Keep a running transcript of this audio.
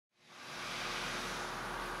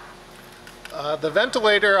The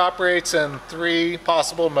ventilator operates in three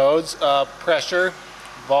possible modes: pressure,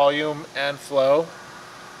 volume, and flow.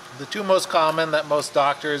 The two most common that most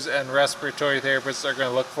doctors and respiratory therapists are going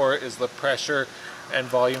to look for is the pressure and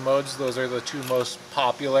volume modes. Those are the two most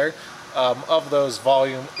popular. Of those,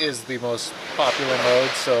 volume is the most popular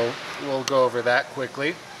mode, so we'll go over that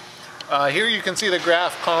quickly. Here you can see the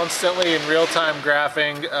graph constantly in real-time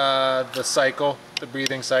graphing the cycle, the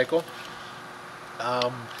breathing cycle.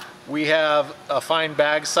 We have a fine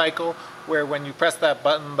bag cycle where when you press that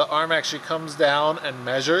button, the arm actually comes down and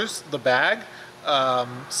measures the bag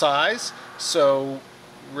size. So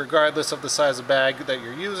regardless of the size of bag that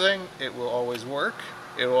you're using, it will always work.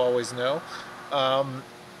 It will always know.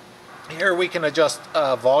 Here we can adjust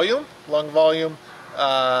volume, lung volume,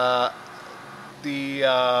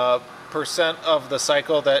 the percent of the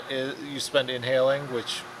cycle that you spend inhaling,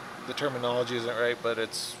 which the terminology isn't right, but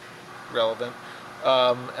it's relevant.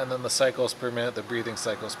 And then the cycles per minute, the breathing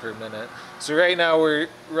cycles per minute. So right now we're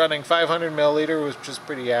running 500 milliliter, which is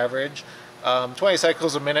pretty average. 20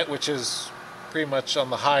 cycles a minute, which is pretty much on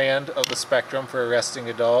the high end of the spectrum for a resting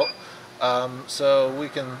adult. So we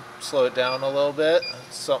can slow it down a little bit,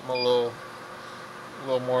 something a little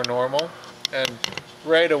more normal. And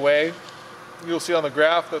right away, you'll see on the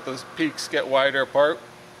graph that the peaks get wider apart,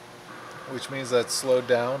 which means that's slowed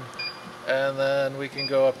down. And then we can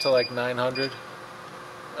go up to like 900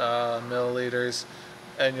 milliliters,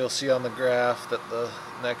 and you'll see on the graph that the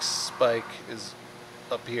next spike is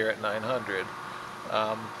up here at 900.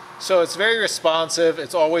 So it's very responsive.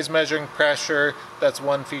 It's always measuring pressure. That's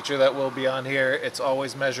one feature that will be on here. It's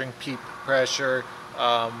always measuring PEEP pressure,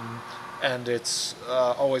 and it's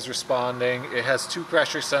always responding. It has two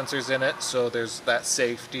pressure sensors in it, so there's that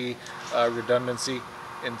safety redundancy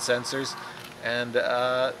in sensors, and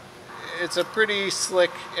it's a pretty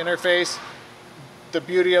slick interface. The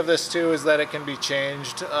beauty of this too is that it can be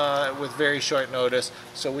changed with very short notice,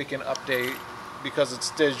 so we can update, because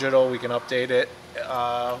it's digital, we can update it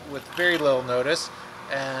with very little notice,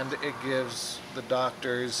 and it gives the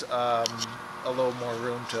doctors a little more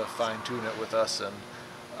room to fine-tune it with us and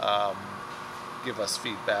give us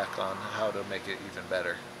feedback on how to make it even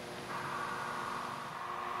better.